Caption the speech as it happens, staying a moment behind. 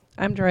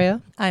I'm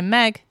Drea. I'm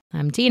Meg.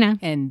 I'm Tina.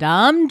 And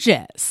I'm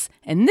Jess.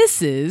 And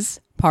this is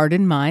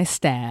Pardon My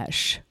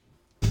Stash.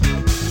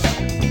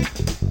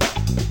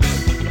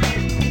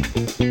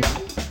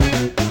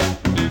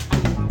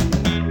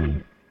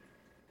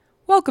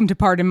 Welcome to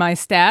Pardon My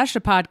Stash,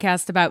 a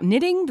podcast about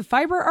knitting, the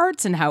fiber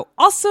arts, and how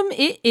awesome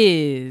it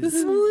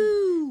is.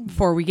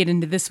 Before we get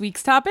into this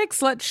week's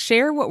topics, let's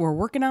share what we're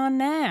working on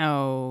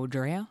now,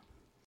 Drea.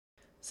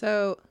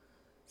 So,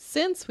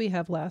 since we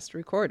have last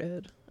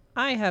recorded,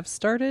 I have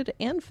started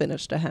and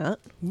finished a hat.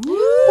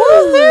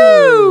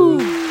 Woohoo!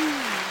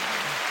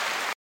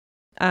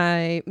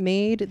 I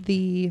made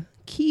the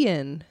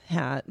Key-In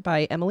hat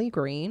by Emily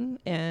Green,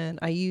 and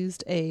I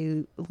used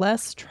a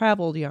less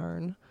traveled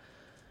yarn.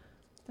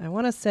 I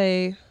want to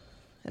say,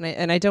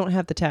 and I don't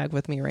have the tag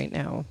with me right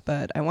now,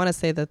 but I want to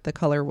say that the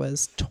color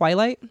was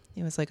Twilight.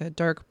 It was like a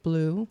dark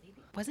blue.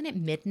 Wasn't it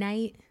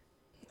Midnight?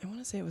 I want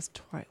to say it was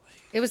Twilight.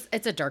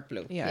 It's a dark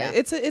blue. Yeah.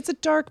 It's a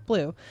dark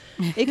blue.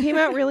 It came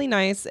out really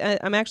nice.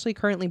 I'm actually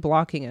currently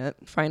blocking it,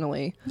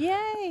 finally.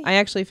 Yay! I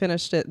actually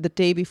finished it the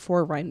day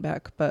before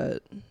Rhinebeck,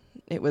 but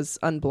it was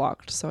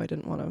unblocked, so I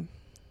didn't want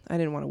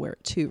to wear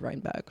it to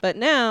Rhinebeck. But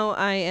now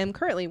I am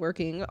currently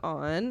working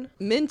on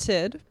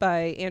Minted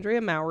by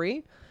Andrea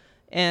Mowry,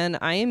 and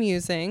I am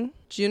using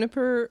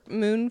Juniper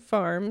Moon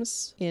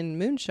Farms in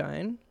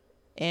Moonshine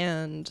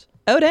and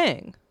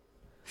Odang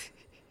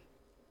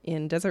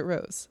in Desert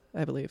Rose,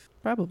 I believe.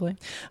 Probably.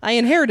 I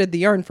inherited the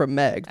yarn from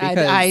Meg because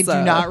I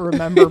do not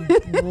remember.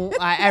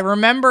 I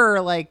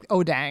remember like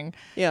Odang.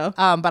 Yeah.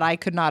 But I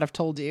could not have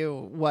told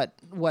you what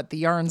the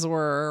yarns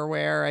were or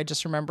where. I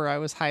just remember I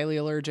was highly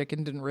allergic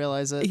and didn't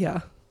realize it.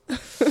 Yeah.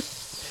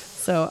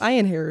 So I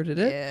inherited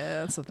it.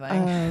 Yeah, that's the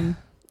thing.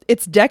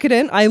 It's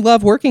decadent. I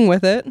love working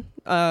with it.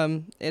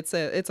 It's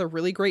a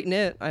really great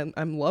knit.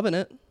 I'm loving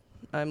it.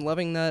 I'm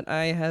loving that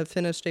I have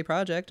finished a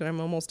project and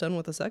I'm almost done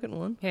with the second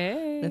one.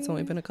 Hey. And it's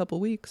only been a couple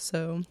weeks,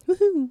 so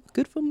woohoo,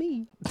 good for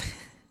me.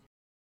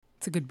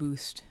 It's a good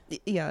boost.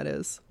 Yeah, it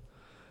is.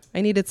 I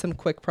needed some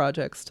quick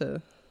projects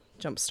to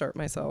jumpstart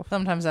myself.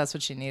 Sometimes that's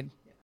what you need.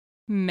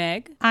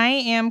 Meg? I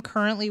am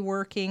currently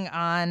working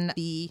on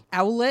the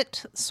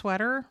Owlet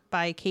sweater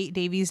by Kate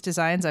Davies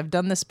Designs. I've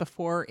done this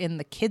before in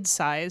the kid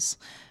size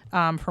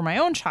for my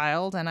own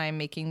child, and I'm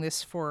making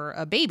this for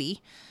a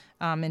baby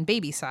in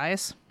baby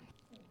size.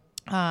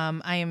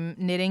 I am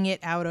knitting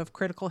it out of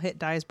Critical Hit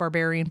Dyes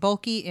Barbarian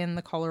Bulky in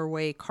the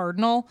colorway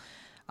Cardinal.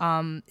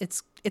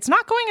 It's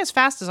not going as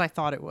fast as I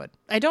thought it would.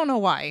 I don't know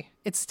why.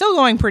 It's still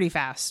going pretty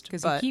fast.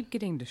 Because you keep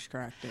getting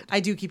distracted. I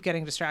do keep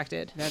getting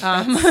distracted.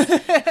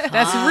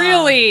 That's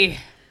really...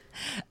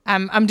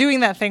 I'm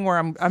doing that thing where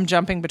I'm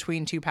jumping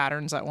between two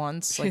patterns at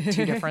once, like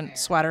two different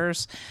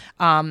sweaters.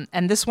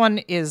 And this one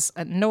is,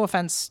 no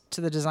offense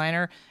to the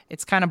designer,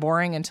 it's kind of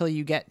boring until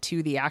you get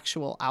to the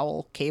actual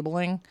owl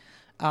cabling.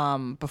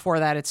 Before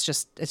that, it's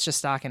just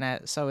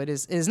stockinette. So it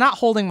is not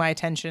holding my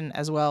attention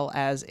as well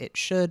as it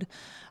should.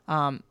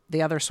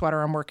 The other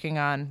sweater I'm working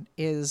on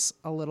is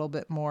a little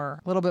bit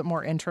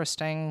more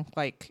interesting,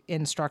 like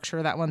in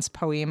structure. That one's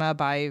Poema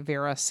by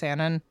Vera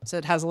Sanin. So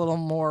it has a little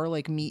more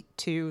like meat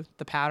to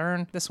the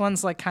pattern. This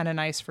one's like kind of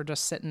nice for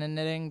just sitting and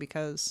knitting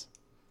because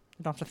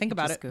you don't have to think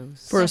about it.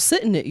 Goes. For a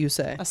sit-in knit, you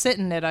say? A sit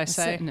and knit, I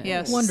say. sit-and-knit.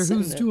 Yes. Wonder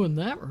Sitting who's it. doing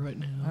that right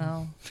now.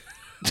 Well,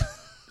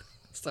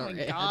 Sorry,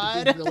 my I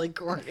had to be really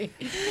corny.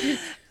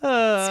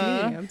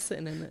 I'm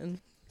sitting in it.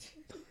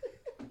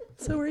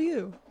 So are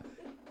you.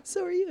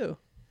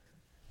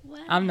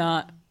 I'm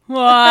not.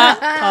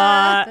 What?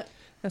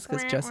 That's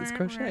because Jesse's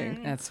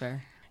crocheting. That's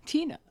fair.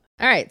 Tina.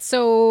 All right,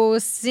 so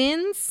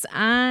since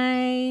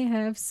I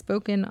have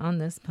spoken on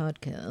this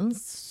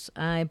podcast,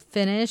 I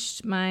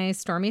finished my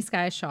Stormy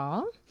Sky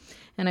shawl,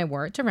 and I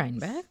wore it to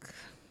Rhinebeck,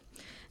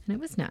 and it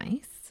was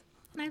nice,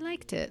 and I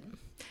liked it.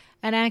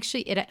 And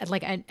actually,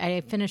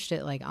 I finished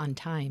it like on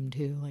time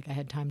too. Like I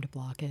had time to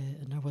block it,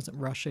 and I wasn't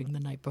rushing the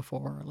night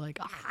before. Like,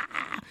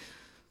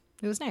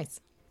 it was nice.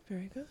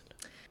 Very good.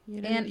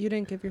 You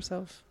didn't give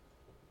yourself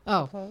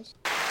applause.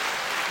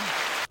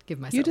 Give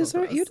myself. You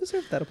applause.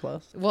 deserve that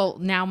applause. Well,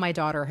 now my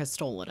daughter has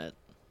stolen it.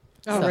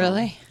 oh, So,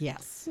 really?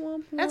 Yes.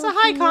 That's a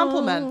high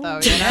compliment, though.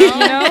 You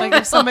know, like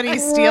if somebody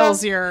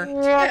steals your knit,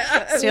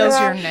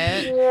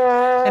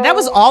 and that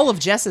was all of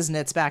Jess's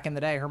knits back in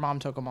the day. Her mom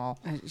took them all.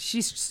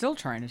 She's still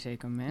trying to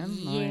take them, man.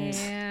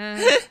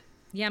 Yeah.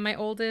 Yeah, my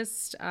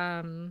oldest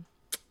on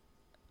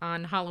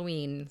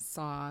Halloween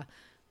saw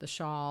the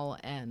shawl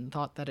and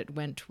thought that it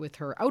went with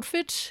her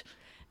outfit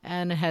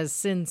and has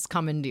since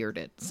commandeered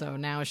it. So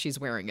now she's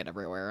wearing it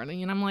everywhere.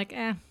 And I'm like,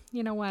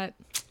 you know what?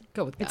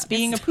 Go with that. It's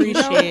being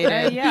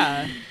appreciated.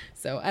 Yeah.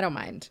 So I don't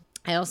mind.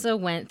 I also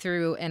went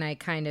through and I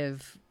kind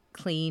of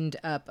cleaned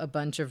up a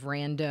bunch of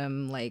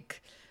random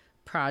like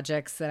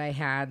projects that I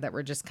had that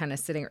were just kind of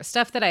sitting,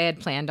 stuff that I had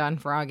planned on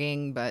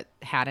frogging but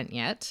hadn't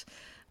yet.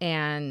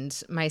 And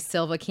my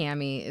Silva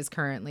cami is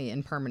currently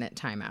in permanent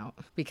timeout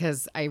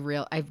because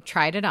I've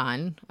tried it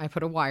on. I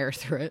put a wire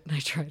through it and I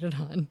tried it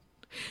on.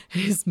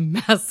 It is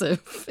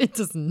massive. It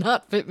does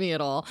not fit me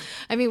at all.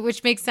 I mean,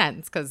 which makes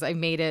sense because I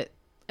made it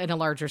in a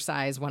larger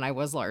size when I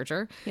was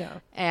larger. Yeah.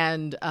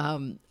 And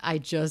I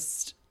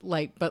just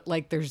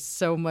there's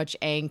so much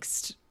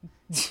angst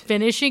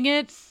finishing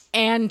it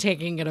and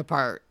taking it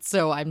apart.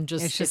 So I'm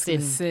just, It's just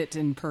gonna sit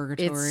in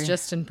purgatory. it's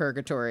just in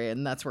purgatory,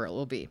 and that's where it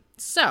will be.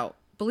 So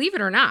believe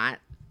it or not,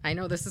 I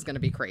know this is going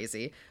to be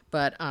crazy,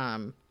 but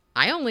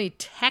I only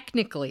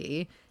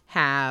technically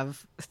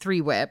have 3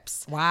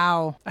 whips.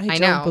 Wow. I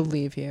know. don't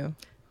believe you.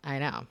 I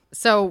know.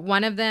 So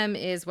one of them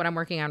is what I'm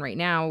working on right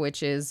now,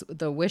 which is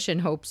the Wish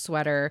and Hope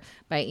sweater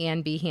by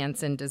Ann B.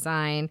 Hansen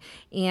Design.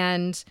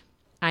 And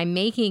I'm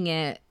making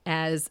it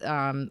as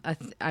I'm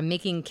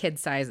making kid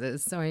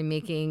sizes. So I'm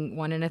making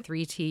one in a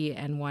 3T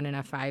and one in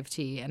a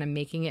 5T. And I'm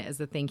making it as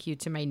a thank you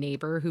to my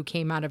neighbor who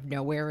came out of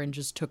nowhere and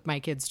just took my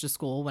kids to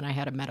school when I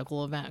had a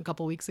medical event a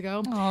couple weeks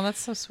ago. Oh, that's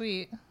so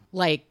sweet.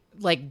 Like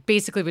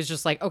basically was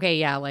just like, okay,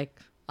 yeah, like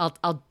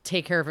I'll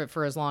take care of it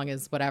for as long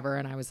as whatever.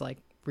 And I was like,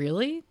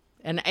 really?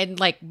 And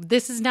like,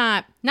 this is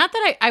not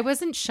that I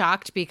wasn't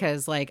shocked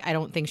because like, I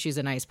don't think she's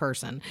a nice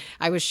person.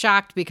 I was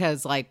shocked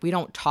because like, we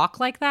don't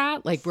talk like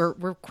that. Like we're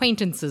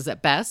acquaintances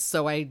at best.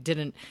 So I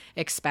didn't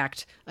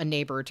expect a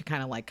neighbor to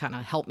kind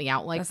of help me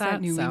out like That's that.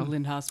 that New So-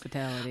 England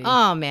hospitality.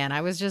 Oh man,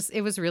 it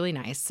was really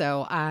nice.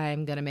 So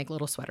I'm going to make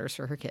little sweaters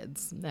for her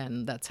kids.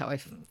 And that's how I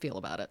feel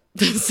about it.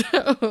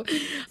 So,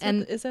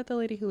 and Is that the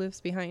lady who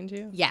lives behind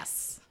you?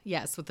 yes,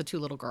 with the 2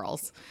 little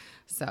girls.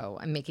 So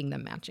I'm making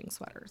them matching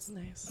sweaters.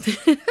 Nice.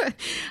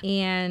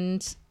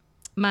 And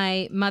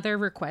my mother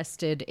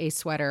requested a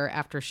sweater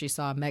after she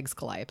saw Meg's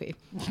Calliope.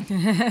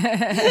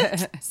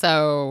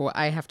 So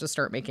I have to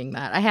start making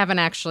that. I haven't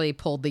actually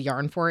pulled the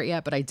yarn for it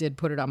yet, but I did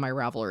put it on my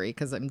Ravelry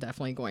because I'm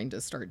definitely going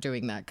to start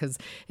doing that because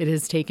it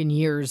has taken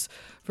years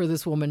for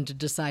this woman to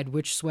decide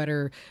which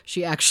sweater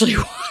she actually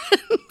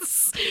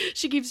wants.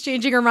 She keeps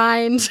changing her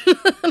mind.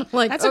 I'm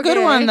like, That's a good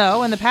okay. one,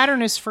 though, and the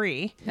pattern is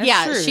free.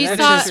 Yeah, true. she That's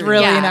saw. just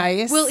really yeah.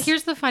 nice. Well,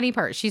 here's the funny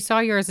part. She saw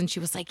yours and she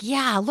was like,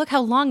 "Yeah, look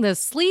how long the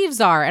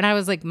sleeves are." And I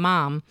was like,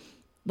 "Mom,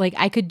 like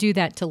I could do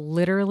that to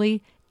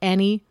literally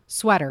any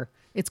sweater.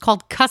 It's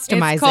called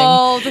customizing.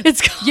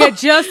 It's called you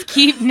just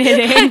keep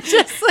knitting.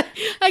 Just like,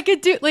 I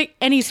could do like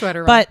any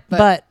sweater. But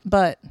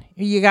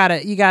you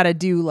gotta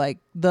do like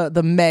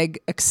the Meg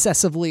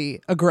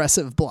excessively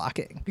aggressive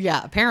blocking.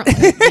 yeah, apparently.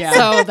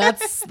 So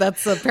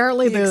that's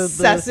apparently the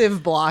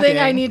Excessive blocking. thing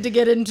I need to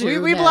get into.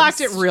 We next.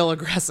 blocked it real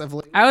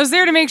aggressively. I was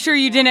there to make sure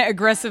you didn't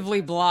aggressively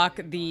block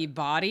the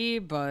body,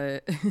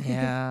 but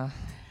Yeah.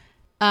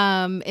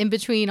 In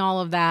between all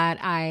of that,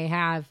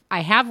 I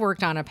have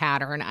worked on a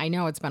pattern. I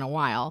know it's been a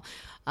while,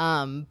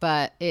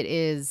 but it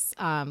is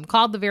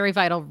called the Very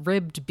Vital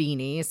Ribbed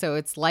Beanie. So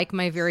it's like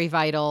my Very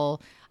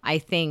Vital, I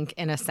think,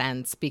 in a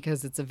sense,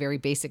 because it's a very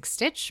basic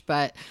stitch.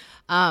 But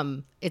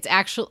I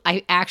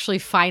actually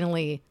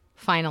finally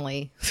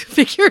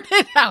figured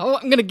it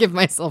out. I'm gonna give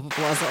myself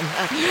applause on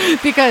that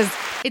because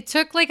it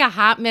took like a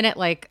hot minute.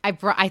 Like I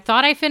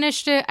thought I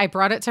finished it. I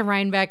brought it to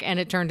Rhinebeck and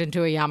it turned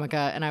into a yarmulke,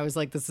 and I was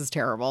like, this is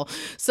terrible.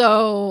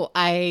 So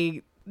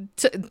I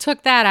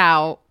took that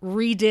out,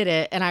 redid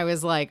it, and I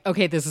was like,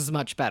 okay, this is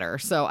much better.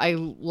 So I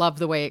love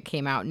the way it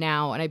came out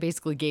now, and I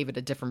basically gave it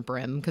a different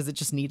brim because it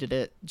just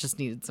needed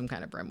some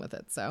kind of brim with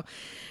it. So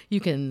you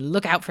can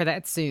look out for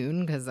that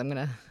soon because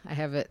I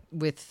have it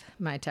with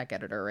my tech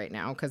editor right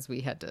now because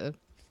we had to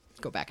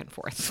go back and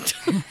forth.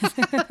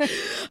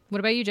 What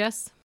about you,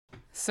 Jess?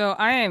 so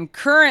I am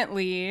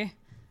currently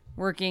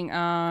working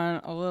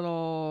on a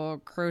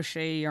little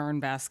crochet yarn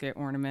basket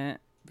ornament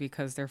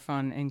because they're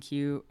fun and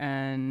cute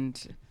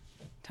and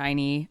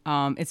tiny.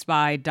 It's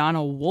by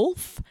Donna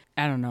Wolf.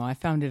 I don't know. I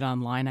found it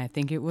online. I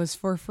think it was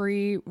for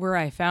free where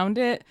I found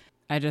it.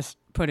 I just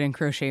put in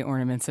crochet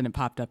ornaments and it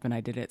popped up and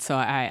I did it. So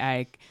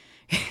I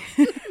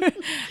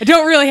I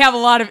don't really have a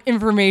lot of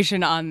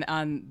information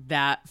on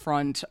that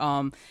front,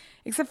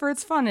 except for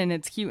it's fun and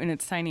it's cute and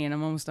it's tiny and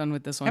I'm almost done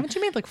with this one. Haven't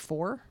you made like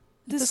 4?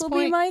 This will be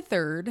point? my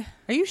 3rd.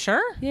 Are you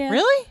sure? Yeah.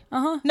 Really?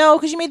 Uh-huh. No,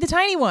 because you made the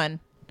tiny one.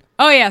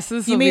 Oh yes,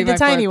 this You will made be the my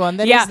tiny 4th. one.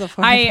 That yeah, is the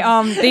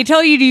 4th. they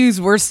tell you to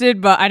use worsted,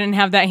 but I didn't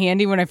have that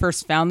handy when I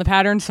first found the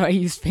pattern, so I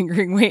used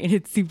fingering weight, and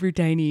it's super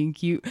tiny and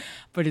cute,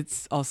 but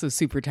it's also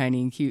super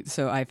tiny and cute.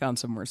 So I found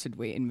some worsted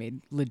weight and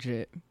made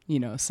legit,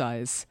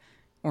 size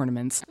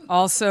ornaments.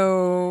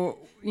 Also,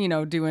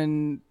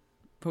 doing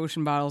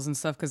potion bottles and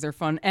stuff because they're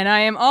fun, and I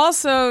am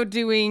also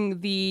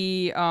doing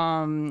the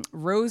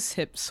rose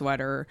hip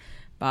sweater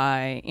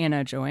by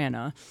Anna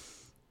Joanna.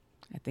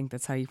 I think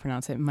that's how you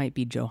pronounce it. It might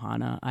be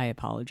Johanna. I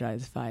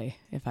apologize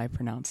if I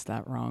pronounced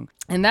that wrong.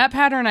 And that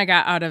pattern I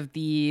got out of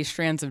the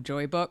Strands of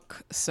Joy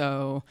book.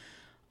 So,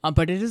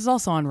 but it is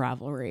also on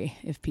Ravelry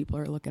if people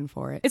are looking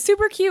for it. It's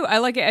super cute. I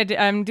like it.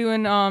 I'm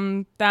doing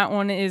that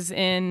one is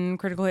in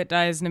Critical Hit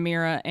Dyes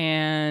Namira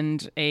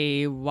and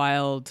a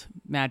Wild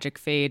Magic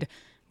Fade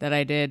that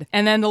I did.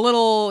 And then the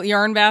little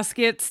yarn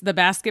baskets, the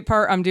basket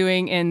part I'm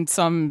doing in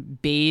some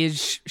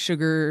beige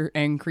sugar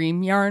and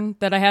cream yarn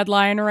that I had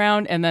lying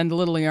around. And then the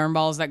little yarn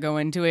balls that go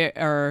into it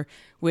are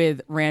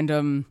with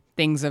random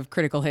things of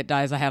Critical Hit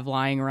dyes I have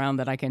lying around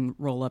that I can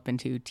roll up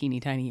into teeny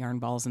tiny yarn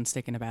balls and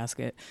stick in a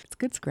basket. It's a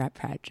good scrap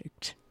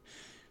project.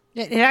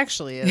 It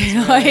actually is.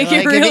 Really. Like,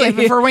 it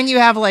really- for when you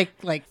have like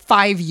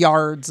 5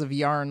 yards of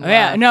yarn left.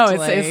 Yeah, no,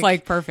 it's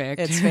like perfect.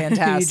 It's You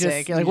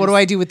fantastic. You're like, you what do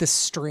I do with this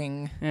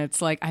string? And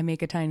it's like I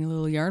make a tiny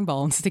little yarn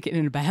ball and stick it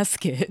in a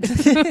basket.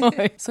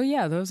 So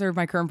yeah, those are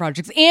my current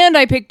projects. And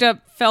I picked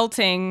up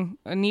felting,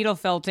 needle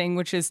felting,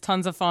 which is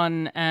tons of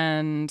fun.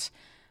 And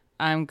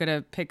I'm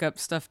gonna pick up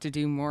stuff to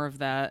do more of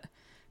that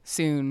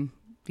soon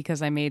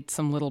because I made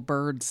some little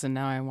birds and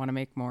now I want to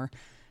make more.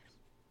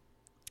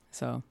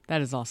 So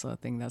that is also a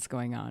thing that's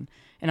going on.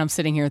 And I'm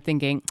sitting here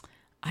thinking,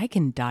 I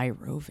can dye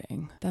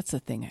roving. That's a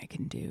thing I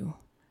can do.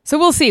 So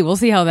we'll see. We'll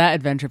see how that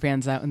adventure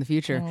pans out in the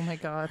future. Oh my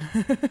God.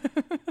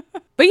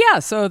 But yeah,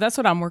 so that's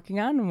what I'm working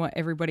on and what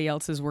everybody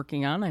else is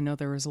working on. I know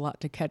there was a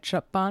lot to catch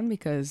up on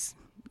because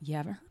you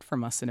haven't heard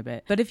from us in a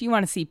bit. But if you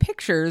want to see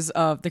pictures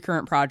of the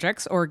current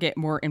projects or get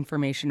more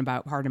information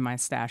about Pardon My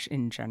Stash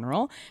in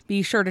general,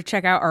 be sure to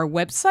check out our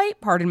website,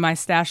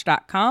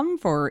 pardonmystash.com,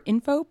 for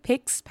info,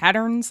 pics,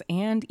 patterns,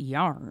 and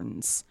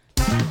yarns.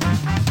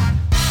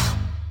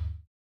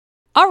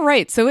 All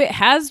right, so it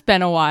has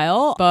been a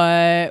while,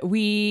 but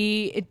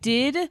we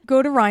did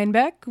go to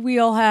Rhinebeck. We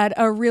all had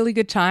a really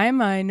good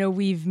time. I know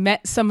we've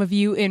met some of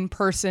you in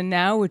person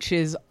now, which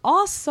is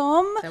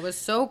awesome. That was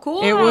so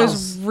cool. It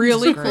was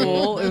really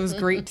cool. It was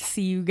great to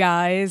see you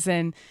guys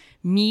and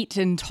meet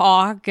and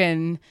talk,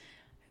 and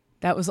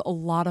that was a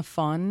lot of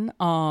fun.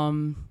 I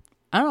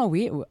don't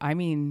know.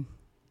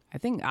 I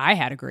think I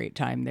had a great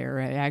time there.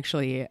 I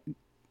actually,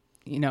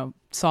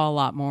 saw a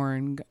lot more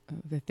and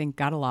I think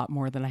got a lot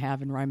more than I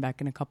have in Rhinebeck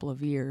in a couple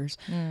of years.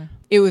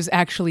 It was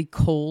actually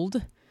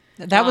cold.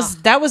 That was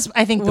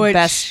I think the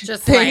best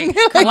just thing.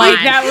 like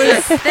that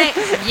was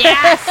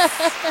yes.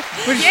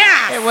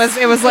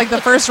 It was like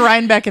the first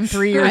Rhinebeck in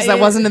 3 years that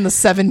wasn't in the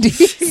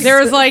 70s. There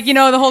was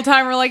the whole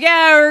time we're like,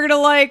 yeah, we're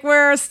gonna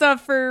wear our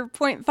stuff for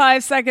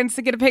 0.5 seconds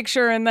to get a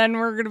picture, and then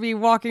we're gonna be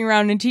walking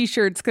around in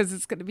t-shirts because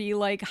it's gonna be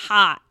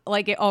hot,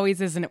 like it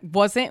always is, and it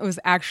wasn't. It was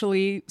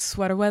actually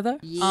sweater weather.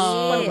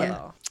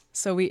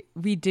 So we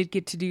did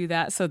get to do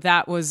that. So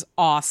that was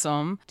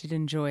awesome. Did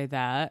enjoy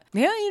that.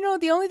 Yeah,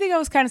 the only thing I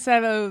was kind of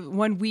sad about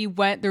when we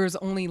went, there was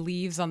only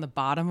leaves on the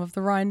bottom of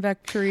the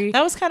Rhinebeck tree.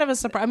 That was kind of a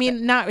surprise. I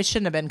mean, it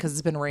shouldn't have been because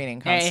it's been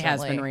raining constantly. It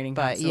has been raining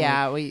but constantly.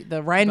 Yeah,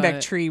 the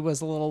Rhinebeck tree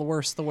was a little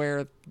worse to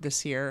wear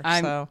this year.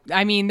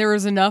 There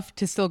was enough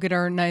to still get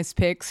our nice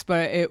pics,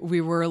 but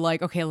we were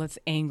like, okay, let's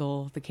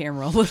angle the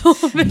camera a little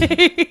bit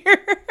here.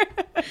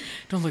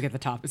 Don't look at the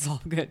top. It's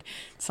all good.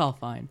 It's all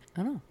fine.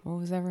 I don't know. What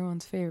was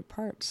everyone's favorite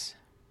parts?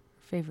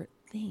 Favorite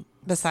thing?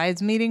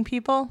 Besides meeting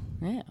people?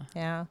 Yeah.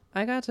 Yeah.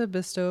 I got to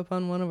bestow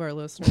upon one of our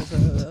listeners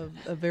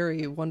a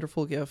very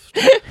wonderful gift.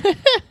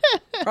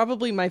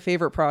 Probably my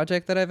favorite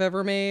project that I've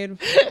ever made.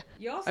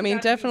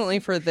 Definitely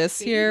for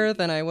this year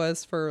than I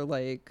was for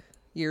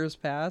years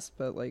past,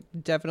 but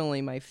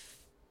definitely my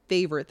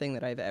favorite thing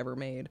that I've ever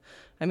made.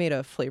 I made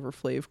a Flavor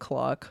Flav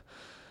clock.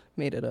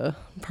 Made it a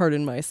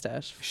Pardon My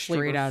Stash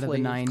straight out of the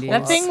 90s.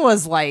 That thing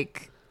was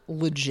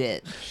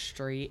legit.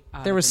 Straight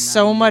out there of was the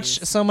so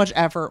 90s. much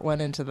effort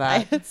went into that. I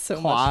had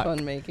so clock. much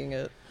fun making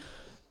it.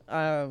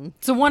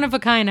 It's a one of a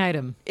kind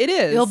item. It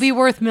is. It'll be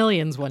worth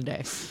millions one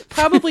day.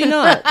 Probably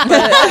not.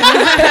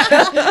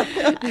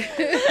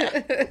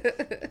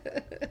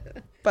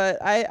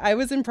 But I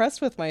was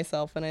impressed with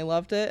myself and I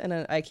loved it,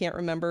 and I can't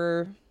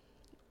remember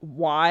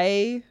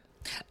why.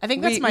 I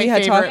think that's We my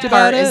had favorite talked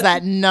about part is it.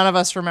 that none of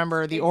us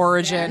remember the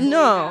origin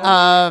No.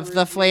 of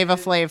the Flava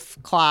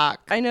Flav clock.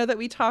 I know that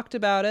we talked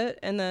about it,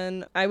 and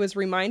then I was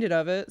reminded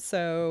of it,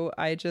 so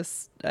I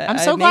I'm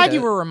so glad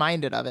you were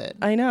reminded of it.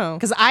 I know.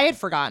 Because I had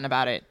forgotten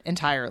about it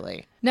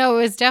entirely. No,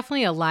 it was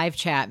definitely a live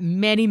chat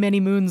many,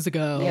 many moons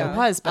ago. Yeah. It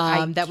was,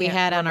 but that we can't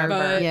had on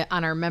remember.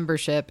 on our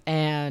membership,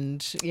 and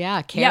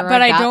Kara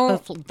but I got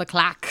don't- the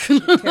clock.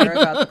 Care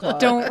about the clock.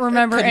 Don't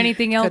remember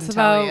anything else Couldn't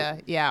tell about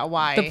ya. Yeah,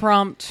 why? the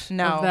prompt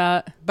No, of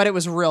that. but it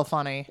was real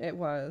funny, It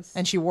was.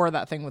 and she wore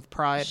that thing with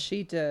pride.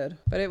 She did.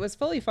 But it was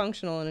fully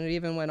functional, and it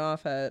even went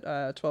off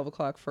at 12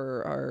 o'clock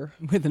for our...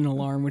 With an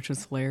alarm, which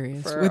was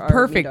hilarious. For With our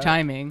perfect meetup.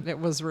 timing. It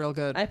was real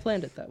good. I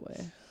planned it that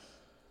way.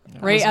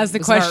 Right as the it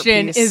was an art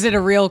question, piece. is it a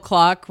real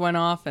clock, went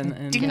off, and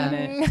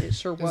then It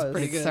sure was.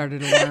 it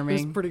started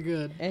alarming. Pretty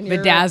good. And you're-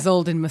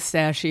 Bedazzled and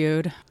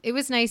mustachioed. It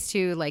was nice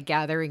to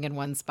gathering in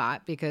one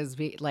spot because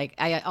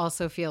I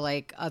also feel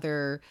like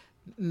other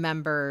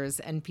members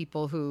and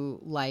people who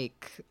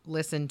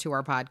listen to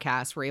our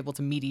podcast were able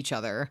to meet each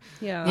other.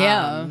 Yeah.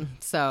 Yeah.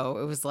 So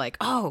it was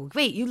oh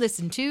wait, you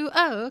listen too?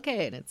 Oh,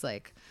 okay. And it's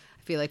I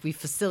feel like we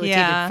facilitated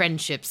Yeah.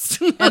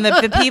 friendships. And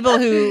the people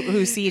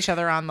who see each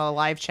other on the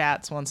live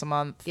chats once a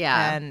month,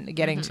 Yeah. and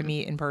getting to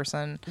meet in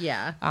person,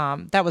 Yeah.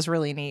 that was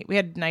really neat. We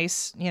had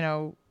nice,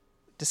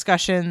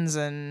 discussions,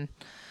 and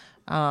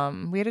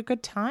we had a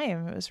good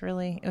time. It was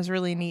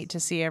really neat to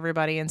see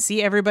everybody and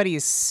see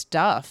everybody's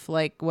stuff,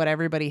 like what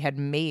everybody had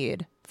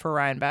made for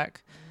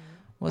Rhinebeck.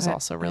 Was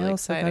also really I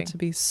also exciting. got to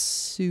be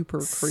super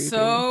creepy.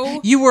 So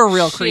You were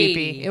real shady.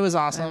 creepy. It was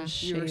awesome.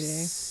 You were Shady.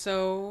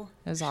 so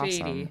It was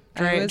shady. awesome.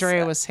 I was-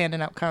 Drea was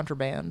handing out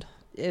contraband.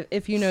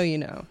 If you know, you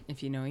know.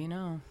 If you know, you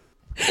know.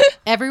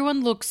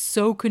 Everyone looks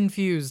so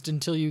confused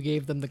until you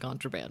gave them the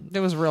contraband. It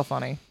was real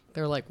funny.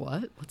 They're like,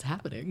 what? What's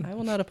happening? I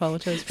will not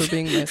apologize for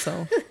being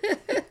myself.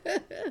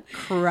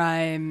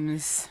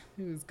 Crimes.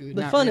 It was good.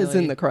 The Not fun is in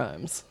really. the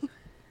crimes.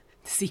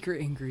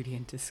 Secret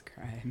ingredient is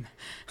crime.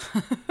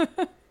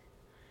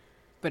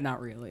 But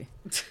not really.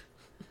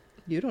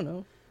 You don't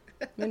know.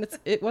 I mean,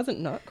 it wasn't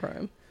not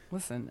crime.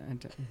 Listen,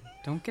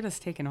 don't get us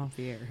taken off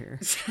the air here.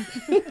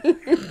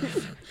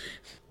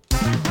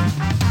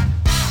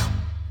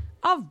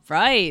 All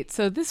right.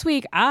 So this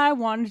week I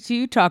wanted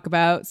to talk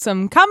about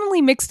some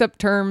commonly mixed up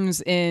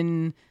terms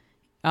in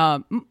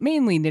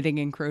mainly knitting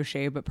and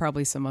crochet, but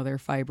probably some other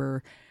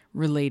fiber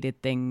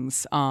related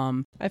things.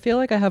 I feel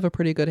like I have a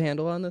pretty good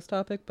handle on this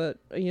topic, but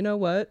you know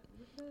what?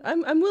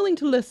 I'm willing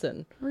to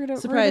listen.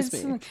 Surprise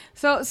me.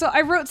 So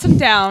I wrote some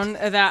down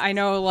that I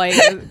know like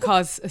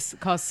cause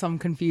some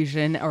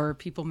confusion or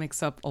people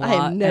mix up a lot.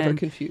 I am never and-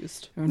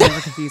 confused. I'm never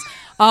confused.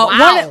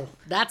 Wow,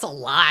 that's a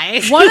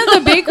lie. One of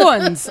the big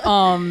ones,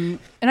 and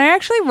I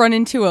actually run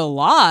into a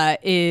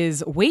lot,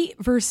 is weight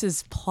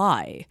versus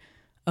ply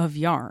of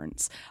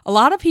yarns. A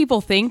lot of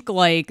people think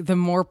like the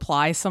more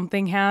ply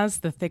something has,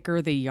 the thicker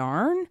the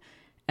yarn,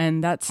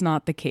 and that's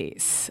not the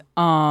case.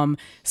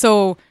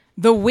 So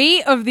the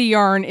weight of the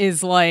yarn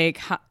is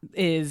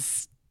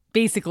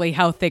basically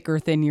how thick or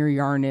thin your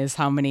yarn is,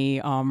 how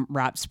many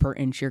wraps per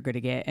inch you're going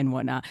to get and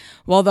whatnot.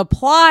 Well, the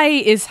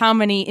ply is how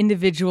many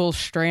individual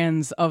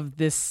strands of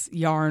this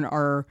yarn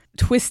are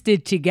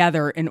twisted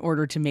together in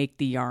order to make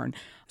the yarn.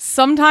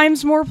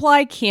 Sometimes more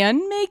ply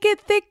can make it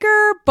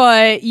thicker,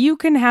 but you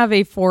can have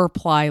a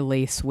 4-ply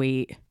lace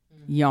weight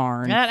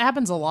yarn. That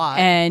happens a lot.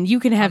 And you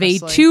can have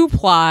honestly. a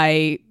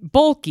 2-ply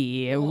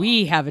bulky.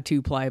 We have a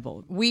 2-ply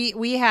bulky.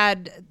 We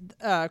had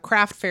a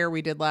craft fair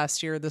we did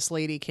last year. This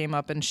lady came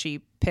up and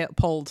she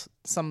pulled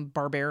some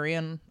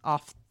barbarian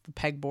off the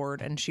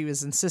pegboard, and she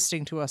was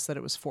insisting to us that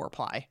it was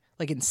 4-ply,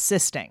 like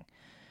insisting,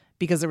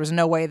 because there was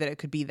no way that it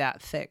could be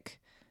that thick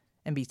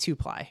and be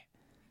 2-ply.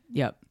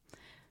 Yep.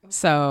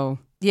 So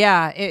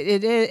Yeah,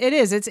 it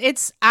is.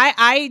 It's.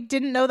 I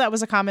didn't know that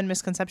was a common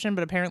misconception,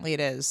 but apparently it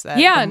is. That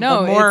Yeah,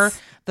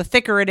 the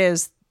thicker it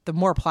is, the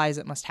more plies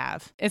it must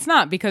have. it's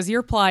not, because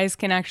your plies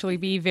can actually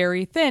be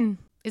very thin.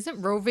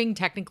 Isn't roving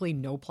technically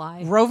no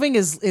ply? Roving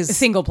is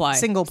Single ply.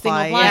 Single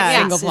ply. Single ply? Yeah.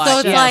 Single ply. So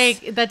it's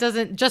Yes. like, that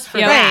doesn't, just for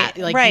Yeah. that.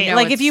 Right, Like, right. you know,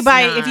 Like if you it's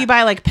buy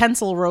not- like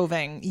pencil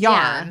roving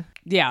yarn.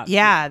 Yeah.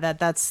 Yeah,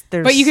 that's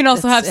there's. But you can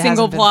also have it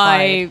single hasn't been ply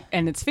plied.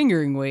 and it's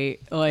fingering weight.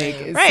 Like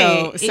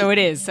Right. so it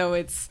is. So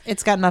it's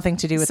It's got nothing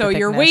to do with so the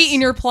your thickness. weight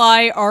and your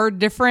ply are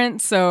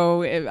different.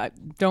 So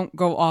don't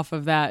go off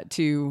of that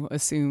to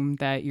assume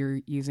that you're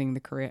using the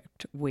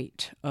correct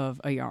weight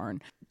of a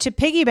yarn. To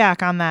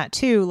piggyback on that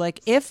too, like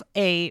if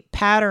a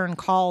pattern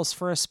calls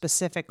for a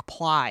specific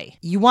ply,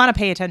 you want to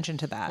pay attention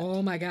to that.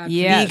 Oh my God.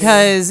 Yes.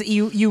 Because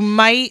you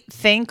might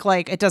think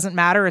like it doesn't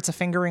matter, it's a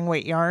fingering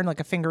weight yarn, like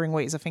a fingering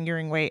weight is a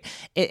fingering weight.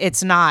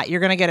 It's not.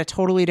 You're going to get a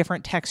totally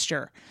different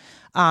texture.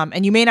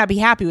 And you may not be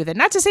happy with it.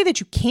 Not to say that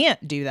you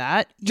can't do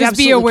that. You Just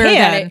be absolutely aware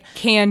that can. it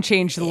can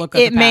change the look of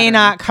It the may pattern.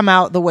 not come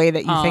out the way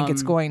that you think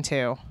it's going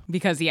to.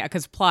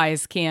 because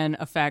plies can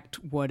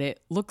affect what it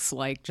looks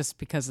like just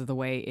because of the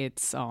way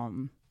it's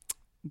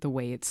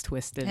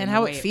twisted And the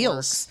how way it feels.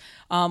 works.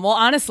 Well,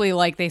 honestly,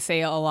 like they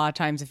say a lot of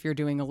times, if you're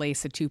doing a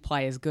lace, a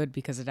 2-ply is good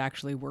because it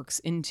actually works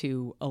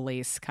into a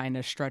lace kind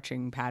of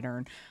stretching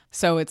pattern.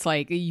 So it's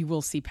like you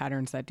will see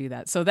patterns that do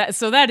that. So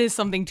that is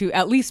something to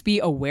at least be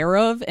aware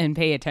of and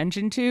pay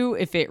attention to.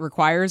 If it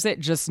requires it,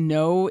 just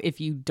know if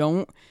you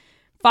don't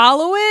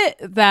follow it,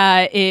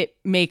 that it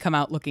may come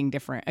out looking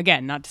different.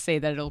 Again, not to say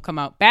that it'll come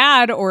out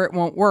bad or it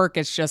won't work.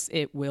 It's just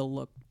it will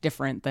look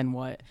different than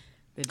what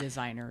the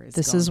designer is.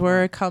 This going is where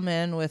for. I come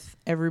in with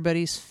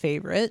everybody's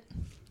favorite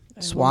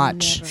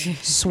swatch.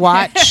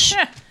 Swatch.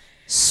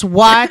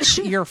 Swatch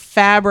your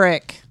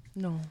fabric.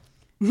 No.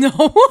 No.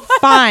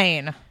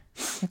 Fine.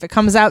 If it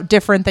comes out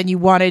different than you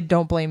wanted,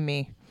 don't blame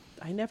me.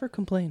 I never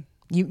complain.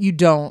 You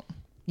don't.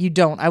 You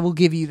don't. I will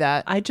give you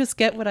that. I just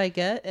get what I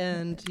get,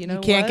 and you know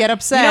You can't what? get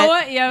upset. You know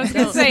what? Yeah, I was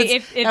gonna say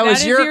if that was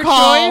is your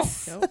call.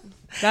 choice, Nope.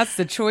 that's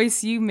the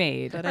choice you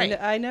made. But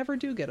Right. I never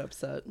do get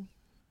upset.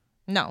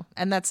 No,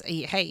 and that's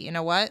hey, you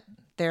know what?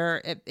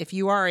 If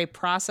you are a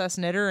process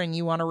knitter and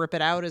you want to rip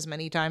it out as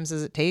many times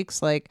as it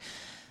takes, like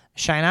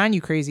shine on,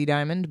 you crazy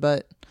diamond.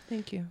 But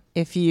Thank you.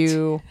 if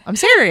you, I'm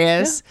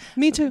serious.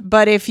 Me too.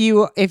 But if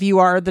you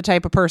are the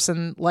type of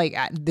person like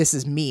this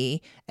is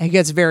me, and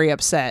gets very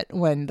upset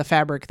when the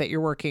fabric that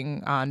you're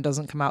working on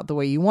doesn't come out the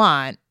way you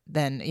want,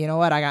 then you know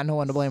what? I got no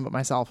one to blame but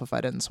myself if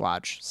I didn't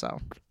swatch. So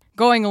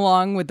Going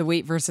along with the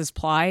weight versus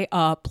ply,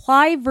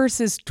 ply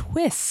versus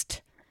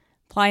twist.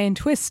 Ply and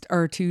twist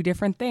are two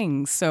different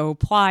things. So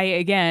ply,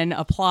 again,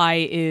 a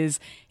ply is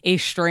a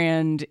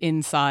strand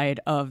inside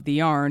of the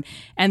yarn.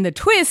 And the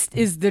twist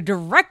is the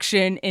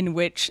direction in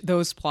which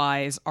those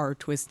plies are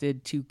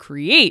twisted to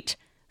create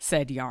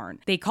said yarn.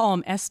 They call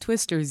them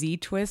S-twist or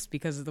Z-twist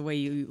because of the way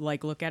you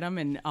look at them.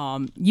 And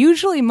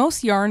usually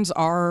most yarns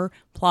are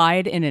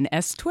plied in an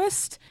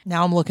S-twist.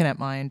 now I'm looking at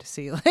mine to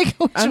see like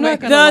which I'm way.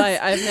 not gonna lie.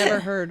 I've never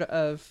heard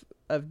of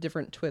of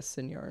different twists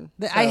in yarn.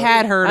 I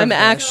had heard of I'm this.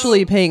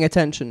 actually paying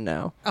attention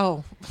now.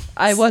 Oh,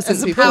 I wasn't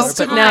as before, opposed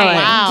but to now I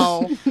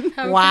am.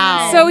 wow.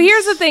 Wow. So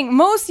here's the thing.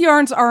 Most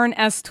yarns are an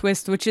S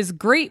twist, which is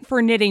great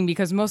for knitting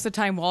because most of the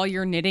time while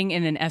you're knitting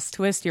in an S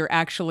twist, you're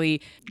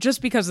actually,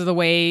 just because of the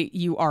way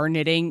you are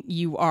knitting,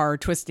 you are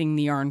twisting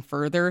the yarn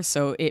further.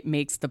 So it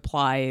makes the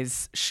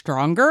plies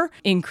stronger.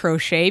 In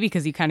crochet,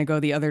 because you kind of go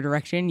the other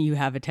direction, you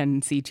have a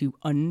tendency to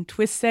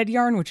untwist said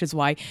yarn, which is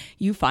why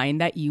you find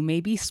that you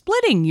may be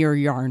splitting your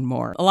yarn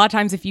more. A lot of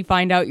times if you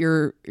find out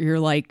you're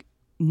like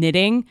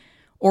knitting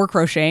or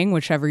crocheting,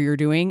 whichever you're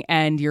doing,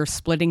 and you're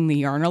splitting the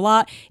yarn a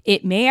lot,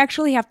 it may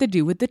actually have to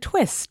do with the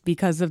twist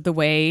because of the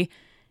way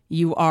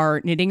you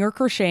are knitting or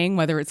crocheting,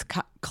 whether it's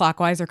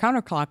clockwise or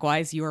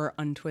counterclockwise, you are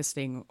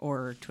untwisting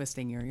or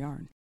twisting your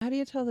yarn. How do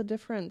you tell the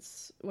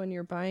difference when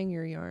you're buying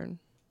your yarn?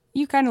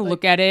 You kind of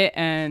look at it,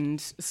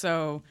 and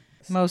so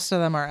Most of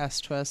them are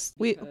S twists.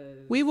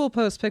 We will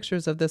post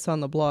pictures of this on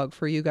the blog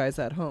for you guys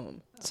at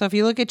home. So if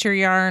you look at your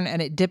yarn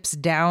and it dips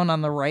down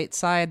on the right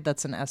side,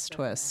 that's an S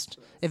twist.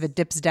 If it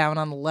dips down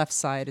on the left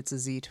side, it's a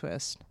Z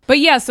twist. But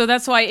yeah, so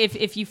that's why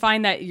if you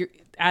find that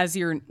as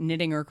you're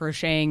knitting or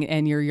crocheting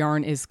and your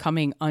yarn is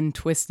coming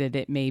untwisted,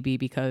 it may be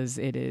because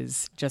it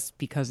is just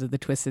because of the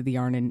twist of the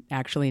yarn and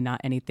actually not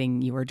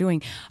anything you are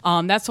doing.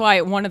 That's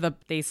why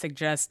they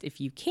suggest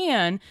if you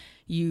can,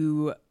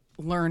 you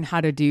learn how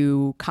to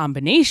do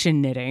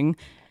combination knitting,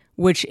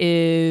 which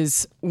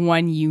is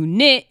when you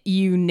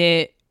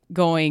knit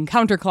going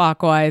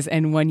counterclockwise,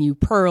 and when you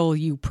purl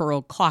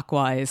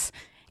clockwise.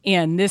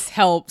 And this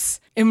helps.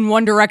 In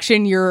one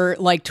direction, you're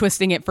like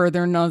twisting it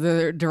further. In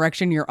another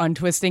direction, you're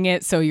untwisting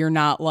it. So you're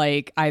not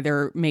like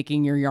either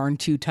making your yarn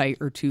too tight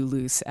or too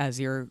loose as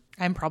you're...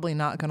 I'm probably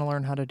not going to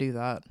learn how to do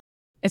that.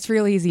 It's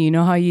real easy. You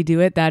know how you do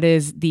it? That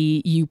is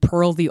you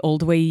purl the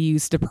old way you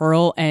used to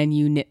purl and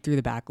you knit through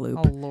the back loop.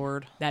 Oh,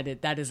 Lord.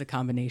 That is a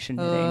combination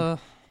knitting.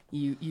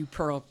 You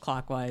purl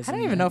clockwise. I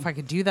don't even know if I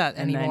could do that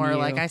and then anymore. you-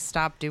 Like, I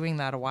stopped doing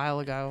that a while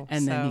ago.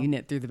 And so. then you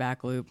knit through the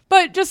back loop.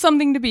 But just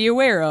something to be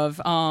aware of.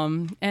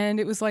 And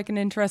it was like an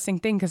interesting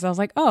thing because I was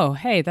like, oh,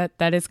 hey,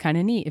 that is kind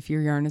of neat if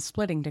your yarn is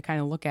splitting to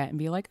kind of look at and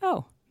be like,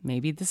 oh,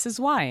 maybe this is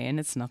why. And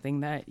it's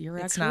nothing that you're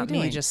It's actually not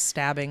doing. me just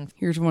stabbing.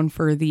 Here's one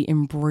for the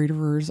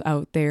embroiderers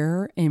out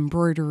there.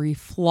 Embroidery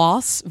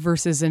floss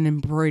versus an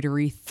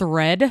embroidery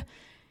thread.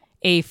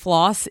 A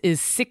floss is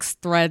 6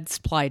 threads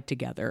plied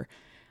together.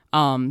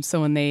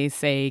 So when they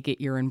say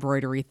get your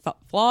embroidery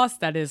floss,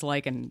 that is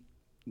like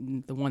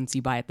the ones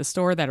you buy at the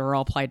store that are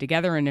all plied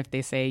together. And if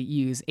they say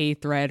use a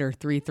thread or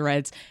 3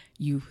 threads,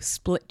 you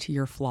split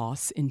your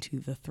floss into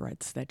the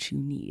threads that you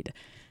need.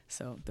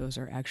 So those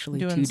are actually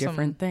Doing 2 some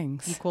different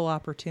things. Equal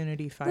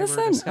opportunity fiber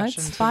Listen,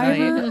 discussion that's tonight.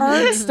 fiber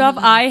art stuff.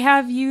 I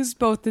have used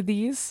both of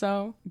these.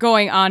 So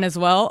going on as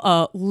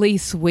well,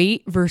 lace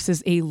weight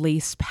versus a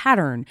lace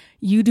pattern.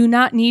 You do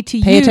not need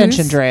to Pay use...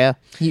 attention, Drea.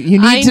 You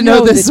need I to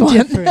know this the one.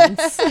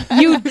 difference.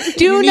 You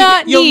do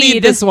not You'll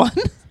need this one.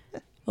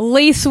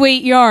 lace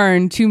weight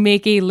yarn to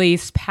make a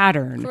lace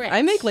pattern. Correct.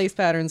 I make lace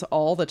patterns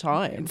all the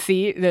time.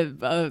 See, You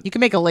can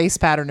make a lace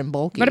pattern in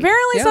bulky. but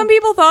apparently Yeah. some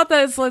people thought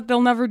that it's like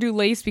they'll never do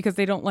lace because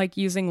they don't like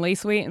using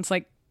lace weight. And it's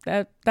like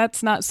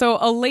that's not so.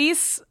 A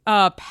lace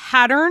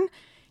pattern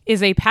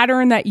is a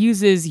pattern that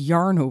uses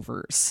yarn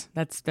overs.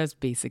 That's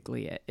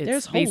basically it. It's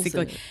There's holes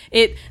basically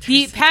in it.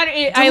 the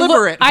pattern.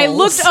 Deliberate I holes.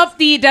 looked up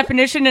the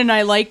definition and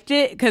I liked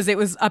it because it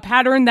was a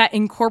pattern that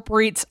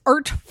incorporates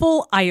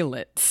artful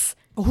eyelets.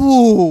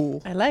 Ooh.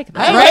 I like I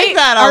that. Right? like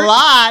that a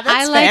lot. I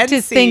That's like to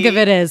fancy. think of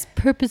it as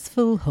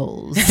purposeful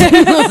holes.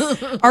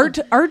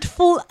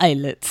 Artful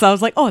eyelets. So I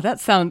was like, oh, that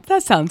sounds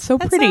so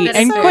pretty sounds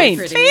and so quaint.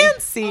 pretty.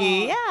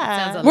 fancy.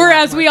 Yeah. Sounds a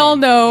Whereas lot we more all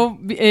fancy. know,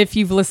 if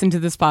you've listened to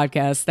this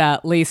podcast,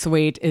 that lace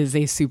weight is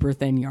a super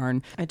thin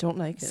yarn. I don't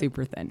like it.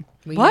 Super thin.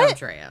 We What? know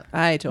Drea.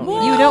 I don't. You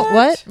Like don't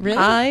what? it.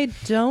 I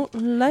don't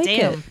like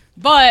Damn. it.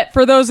 But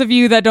for those of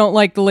you that don't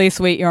like the lace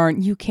weight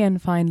yarn, you can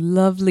find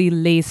lovely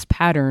lace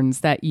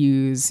patterns that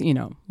use,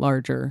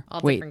 larger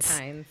All weights.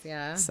 different kinds,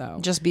 yeah. So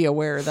Just be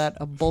aware that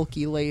a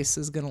bulky lace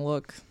is going to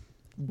look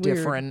Weird.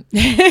 different.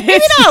 Maybe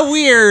not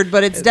weird,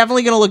 but it's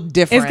definitely going to look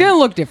different. it's going to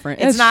look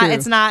different. It's not. True.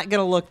 It's not going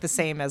to look the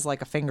same as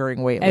like a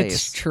fingering weight It's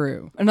lace.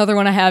 true. Another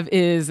one I have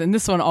is, and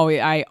this one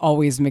I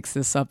always mix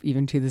this up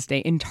even to this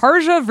day,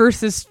 Intarsia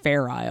versus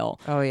Fair Isle.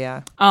 Oh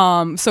yeah.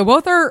 So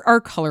both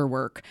are color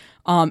work.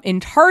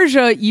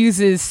 Intarsia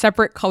uses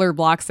separate color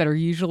blocks that are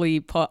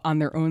usually put on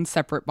their own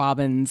separate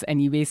bobbins,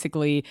 and you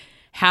basically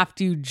have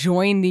to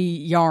join the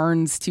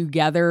yarns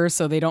together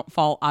so they don't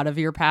fall out of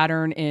your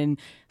pattern in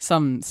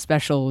some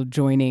special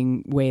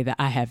joining way that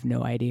I have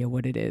no idea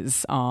what it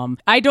is.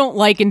 I don't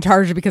like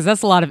Intarsia because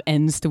that's a lot of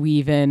ends to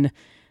weave in.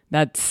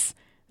 That's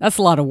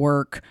a lot of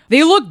work.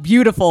 They look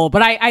beautiful,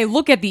 but I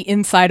look at the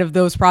inside of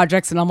those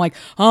projects and I'm like,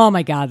 oh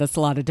my God, that's a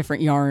lot of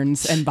different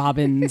yarns and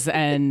bobbins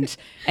and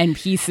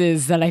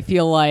pieces that I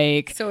feel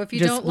like So if you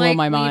just don't blow like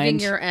my weaving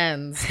mind. your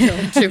ends,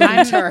 don't do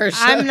Intarsia.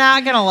 I'm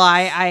not gonna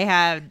lie.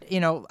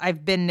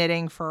 I've been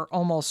knitting for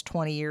almost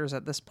 20 years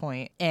at this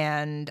point,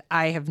 and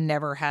I have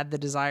never had the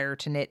desire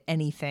to knit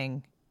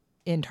anything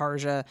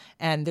Intarsia,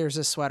 and there's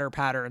a sweater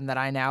pattern that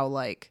I now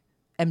like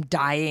am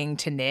dying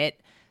to knit.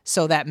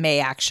 So that may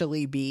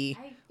actually be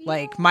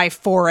like my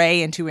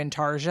foray into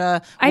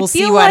Intarsia. We'll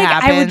see what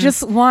happens. I would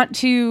just want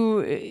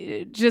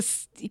to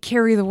just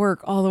carry the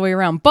work all the way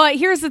around. But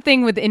here's the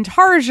thing with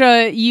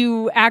Intarsia,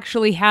 you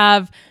actually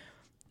have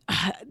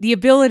the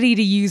ability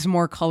to use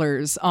more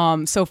colors.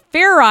 So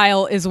Fair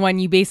Isle is when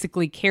you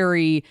basically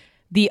carry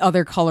the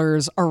other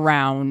colors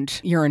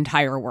around your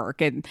entire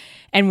work.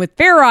 And with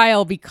Fair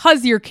Isle,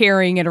 because you're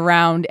carrying it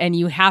around and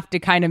you have to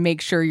kind of make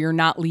sure you're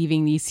not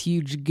leaving these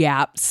huge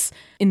gaps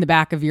in the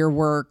back of your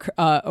work,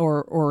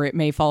 or it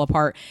may fall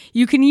apart,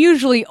 you can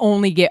usually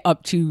only get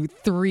up to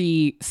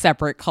 3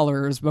 separate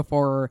colors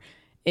before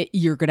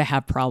you're going to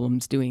have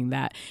problems doing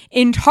that.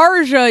 In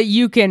Tarja,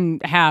 you can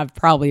have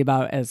probably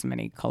about as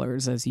many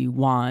colors as you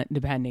want,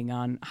 depending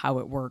on how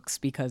it works,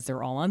 because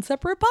they're all on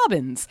separate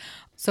bobbins.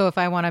 So if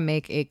I want to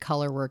make a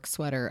colorwork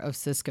sweater of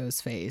Cisco's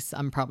face,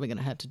 I'm probably going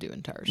to have to do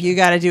Intarsia. You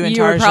got to do You would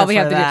Intarsia probably for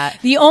have to that. do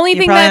the only You're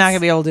thing probably that's not going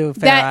to be able to do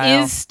Fair that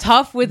Isle. is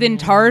tough with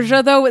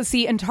Intarsia, though.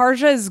 See,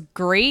 Intarsia is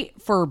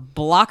great for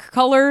block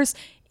colors.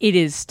 It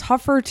is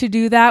tougher to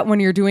do that when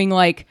you're doing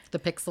like The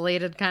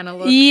pixelated kind of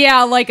look.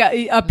 yeah, like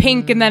a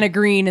pink and then a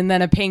green and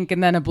then a pink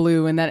and then a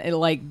blue and then it,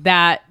 like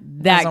that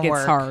Doesn't gets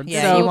work. hard.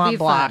 Yeah, So you It'll want be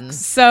blocks. fun.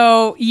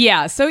 so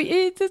yeah, so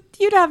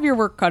you'd have your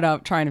work cut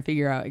out trying to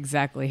figure out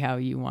exactly how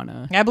you want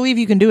to. I believe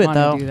you can do it Wanna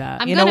though. do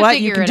that. I'm You know gonna what?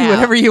 You figure can it do out.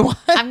 whatever you want.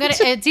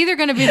 It's either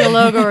gonna be the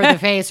logo or the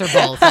face or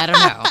both. I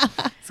don't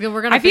know. So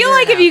we're gonna. I feel figure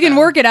like it if you out, can though.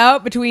 work it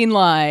out between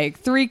like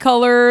 3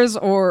 colors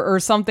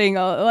or something,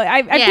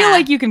 I feel Yeah.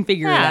 like you can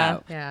figure it Yeah.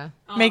 out. Yeah.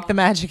 Make the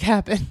magic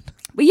happen.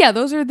 But yeah,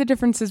 those are the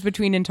differences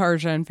between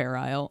Intarsia and Fair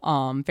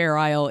Isle. Fair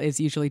Isle is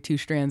usually 2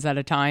 strands at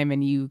a time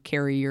and you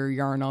carry your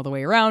yarn all the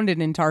way around.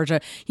 And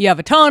Intarsia, you have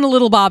a ton of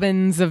little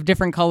bobbins of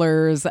different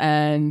colors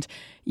and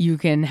you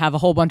can have a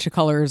whole bunch of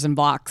colors and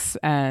blocks,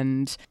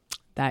 and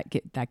that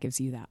gives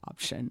you that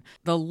option.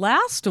 The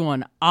last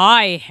one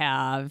I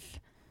have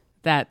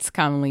that's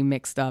commonly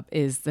mixed up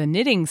is the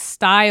knitting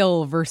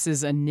style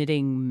versus a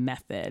knitting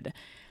method.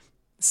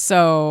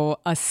 So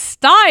a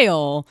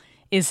style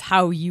is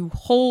how you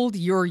hold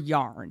your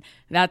yarn.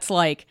 That's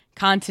like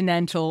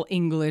continental,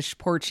 English,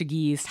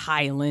 Portuguese,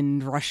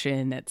 Highland,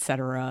 Russian,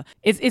 etc.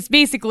 It's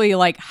basically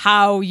like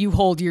how you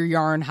hold your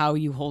yarn, how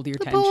you hold your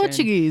tension,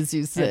 Portuguese,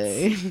 you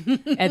say?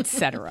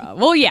 etc.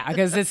 Well, yeah,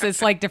 because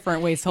it's like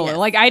different ways to hold it.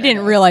 Like I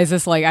didn't realize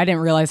this. Like I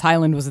didn't realize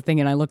Highland was a thing,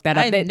 and I looked that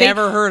up. I'd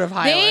never heard of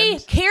Highland.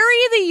 They carry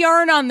the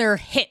yarn on their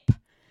hip.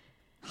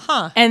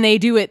 Huh. And they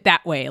do it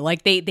that way.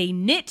 Like they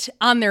knit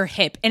on their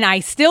hip. And I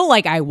still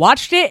like I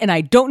watched it and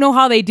I don't know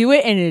how they do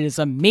it and it is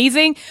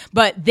amazing.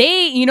 But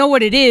you know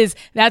what it is?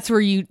 That's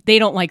where they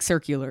don't like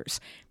circulars.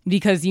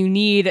 Because you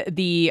need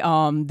the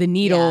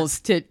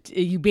needles to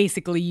you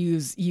basically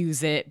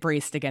use it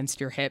braced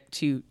against your hip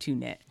to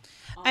knit.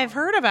 I've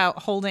heard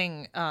about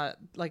holding,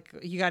 like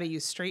you got to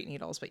use straight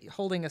needles, but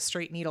holding a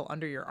straight needle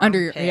under your armpit. Under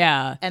your-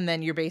 yeah. And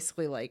then you're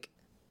basically like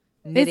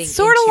knitting It's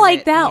sort of into like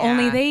it. that, Yeah.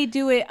 only they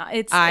do it.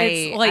 It's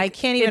like I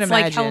can't even it's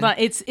like held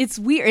imagine. on. It's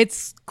weird.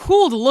 It's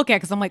cool to look at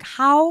because I'm like,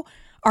 how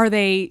are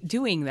they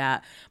doing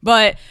that?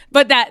 But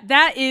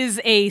that is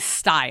a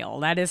style.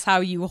 That is how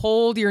you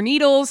hold your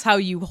needles, how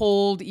you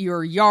hold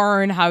your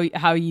yarn, how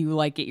you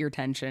like get your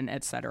tension,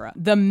 etc.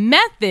 The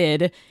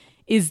method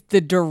is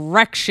the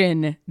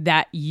direction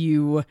that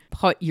you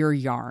put your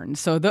yarn.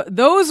 So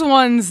those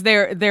ones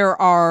there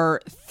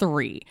are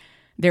 3.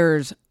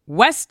 There's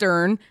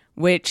Western,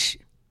 which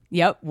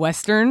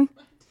Western,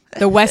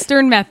 the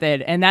Western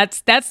method, and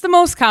that's the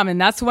most common.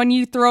 That's when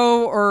you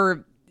throw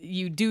or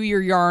you do your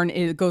yarn,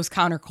 it goes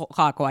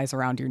counterclockwise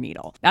around your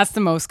needle. That's the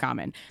most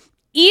common.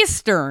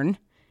 Eastern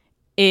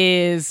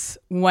is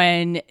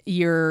when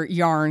your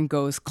yarn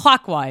goes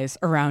clockwise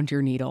around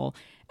your needle.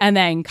 And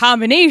then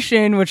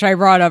combination, which I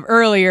brought up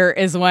earlier,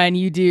 is when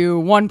you do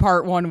one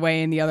part one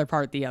way and the other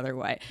part the other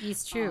way.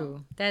 It's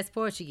true. That's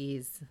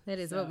Portuguese. That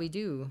is what we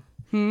do.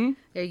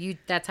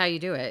 That's how you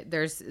do it.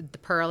 There's the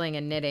purling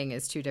and knitting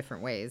is 2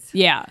 different ways.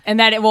 Yeah, and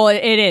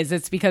it is.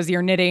 It's because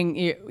you're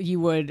knitting. You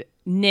would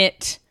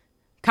knit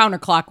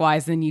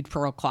counterclockwise, then you'd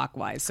purl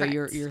clockwise. So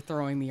Correct. you're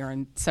throwing the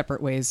yarn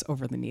separate ways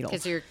over the needle.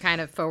 Because you're kind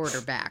of forward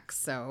or back,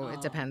 so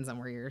it depends on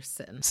where you're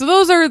sitting. So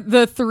those are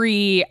the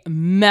 3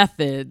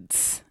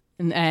 methods,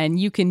 and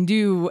you can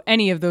do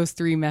any of those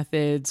 3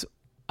 methods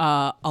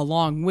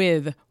along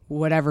with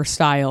whatever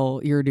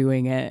style you're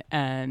doing it.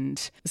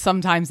 And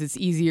sometimes it's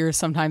easier,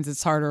 sometimes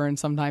it's harder, and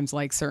sometimes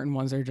like certain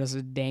ones are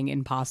just dang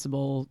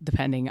impossible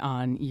depending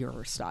on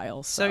your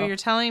style. So you're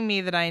telling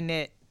me that I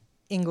knit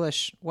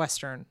English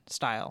Western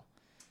style.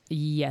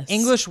 Yes.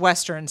 English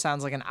Western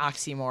sounds like an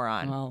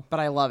oxymoron, Well,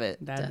 but I love it.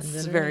 that's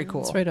It's very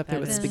cool. It's right up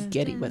there with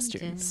spaghetti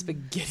westerns.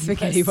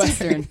 spaghetti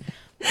western.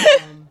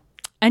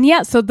 And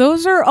yeah, so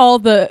those are all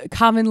the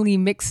commonly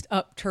mixed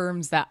up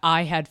terms that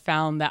I had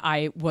found that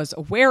I was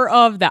aware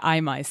of, that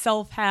I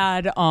myself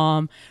had,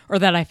 or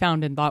that I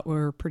found and thought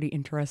were pretty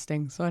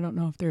interesting. So I don't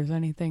know if there's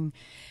anything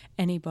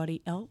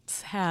anybody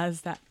else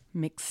has that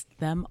mixed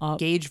them up.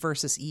 Gauge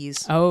versus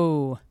ease.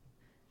 Oh,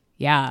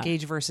 Yeah.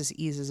 Gauge versus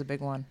ease is a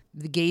big one.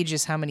 The gauge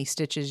is how many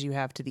stitches you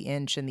have to the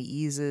inch, and the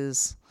ease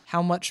is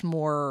how many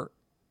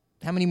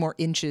more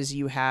inches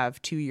you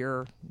have to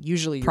your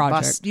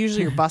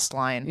your bust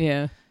line.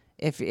 Yeah.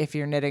 If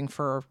you're knitting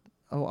for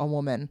a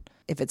woman,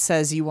 if it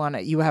says you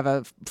have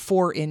a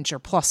 4-inch or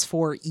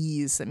 +4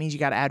 ease, that means you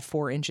got to add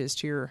 4 inches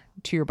to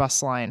your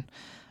bust line.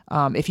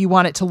 If you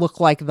want it to look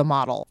like the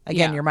model,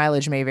 again, your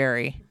mileage may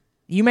vary.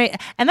 You may,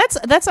 and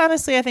that's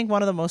honestly, I think,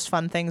 one of the most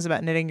fun things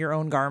about knitting your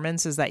own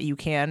garments is that you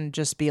can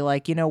just be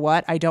like, you know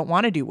what, I don't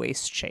want to do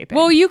waist shaping.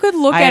 Well, you could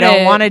look at it. I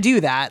don't want to do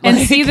that. And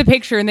see the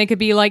picture, and they could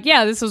be like,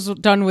 yeah, this was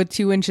done with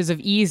 2 inches of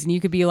ease. And you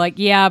could be like,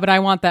 yeah, but I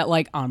want that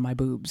like on my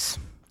boobs.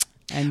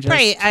 And just,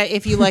 right.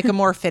 If you like a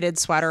more fitted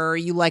sweater, or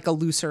you like a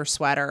looser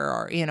sweater,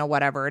 or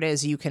whatever it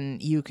is, you can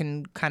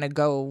kind of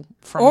go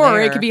from there. Or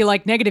it could be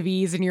like negative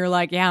ease, and you're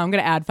like, yeah, I'm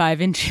gonna add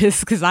 5 inches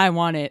because I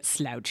want it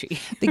slouchy.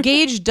 The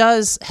gauge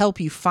does help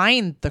you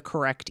find the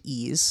correct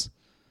ease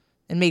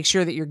and make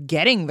sure that you're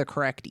getting the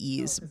correct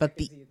ease, but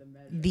the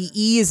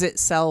ease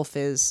itself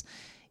is,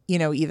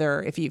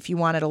 either if you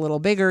want it a little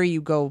bigger, you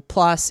go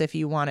plus. If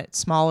you want it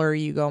smaller,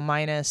 you go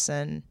minus,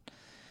 and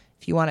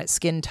if you want it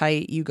skin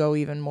tight, you go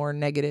even more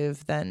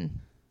negative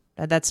than.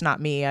 That's not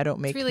me. I don't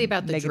make. It's really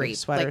about the drape,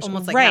 sweaters. like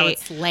almost like how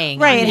it's laying.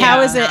 Right. On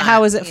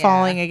How is it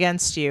falling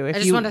against you? I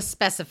just want to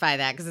specify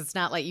that because it's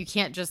not like you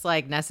can't just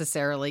like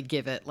necessarily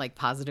give it like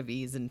positive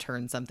ease and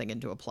turn something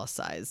into a plus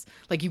size.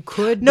 Like you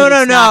could. No.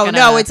 I'm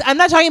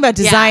not talking about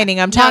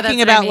designing. I'm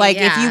talking about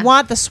if you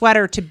want the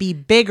sweater to be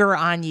bigger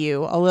on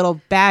you, a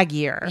little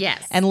baggier,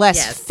 and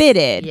less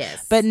fitted.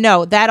 Yes. But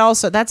no,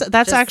 that's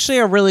actually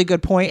a really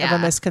good point of a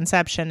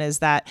misconception is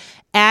that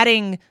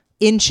adding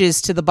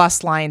inches to the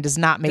bust line does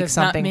not make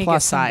something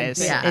plus size.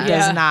 It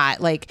does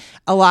not. Like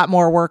a lot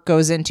more work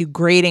goes into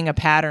grading a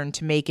pattern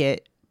to make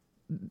it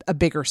a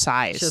bigger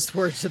size. Just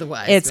word to the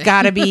wise. It's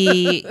got to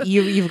be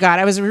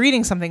I was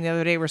reading something the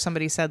other day where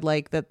somebody said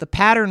like that the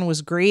pattern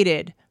was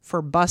graded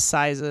for bust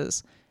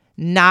sizes,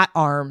 not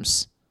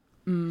arms.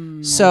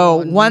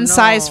 So one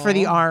size for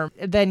the arm,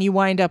 then you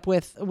wind up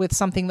with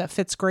something that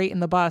fits great in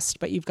the bust,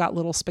 but you've got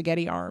little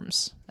spaghetti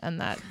arms, and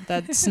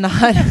that's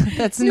not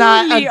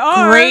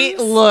a great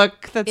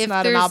look. That's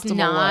not an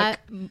optimal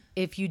look.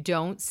 If you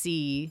don't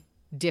see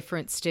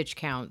different stitch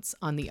counts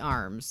on the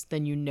arms,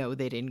 then you know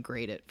they didn't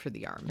grade it for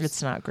the arms.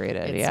 It's not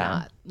graded. It's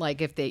not.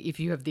 Like if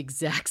you have the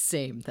exact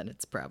same, then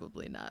it's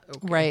probably not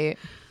okay. Right.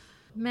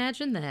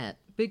 Imagine that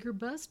bigger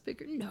bust,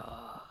 bigger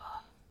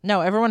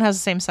No, everyone has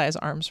the same size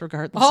arms,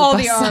 regardless. All of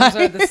the bust arms size.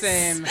 are the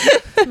same.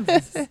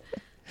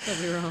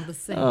 we were all the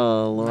same.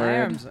 Oh, Lord.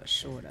 My arms are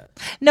shorter.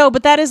 No,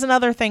 but that is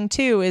another thing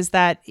too, is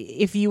that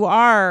if you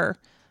are,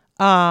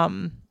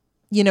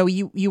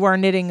 you are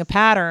knitting a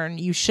pattern,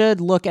 you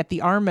should look at the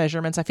arm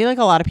measurements. I feel like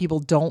a lot of people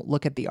don't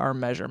look at the arm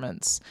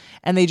measurements,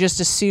 and they just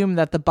assume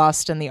that the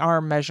bust and the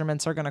arm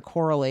measurements are going to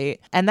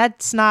correlate. And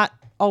that's not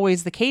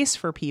always the case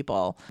for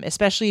people,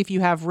 especially if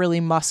you have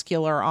really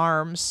muscular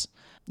arms.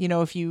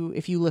 If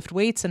you lift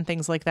weights and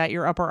things like that,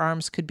 your upper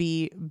arms could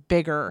be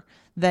bigger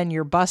than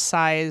your bust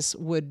size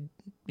would,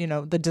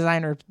 the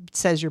designer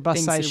says your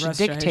bust size should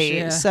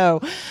dictate. So,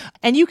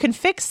 and you can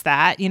fix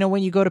that,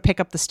 when you go to pick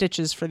up the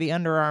stitches for the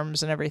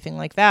underarms and everything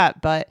like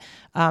that. But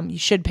you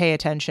should pay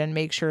attention,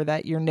 make sure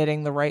that you're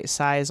knitting the right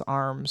size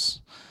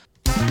arms.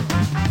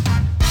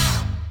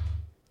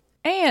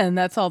 And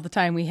that's all the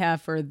time we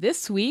have for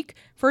this week.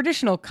 For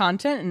additional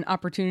content and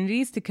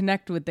opportunities to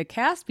connect with the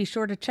cast, be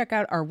sure to check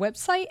out our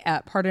website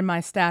at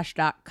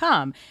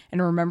pardonmystash.com.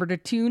 And remember to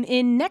tune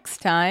in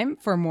next time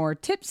for more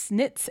tips,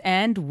 knits,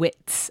 and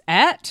wits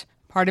at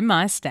Pardon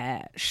My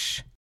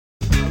Stash.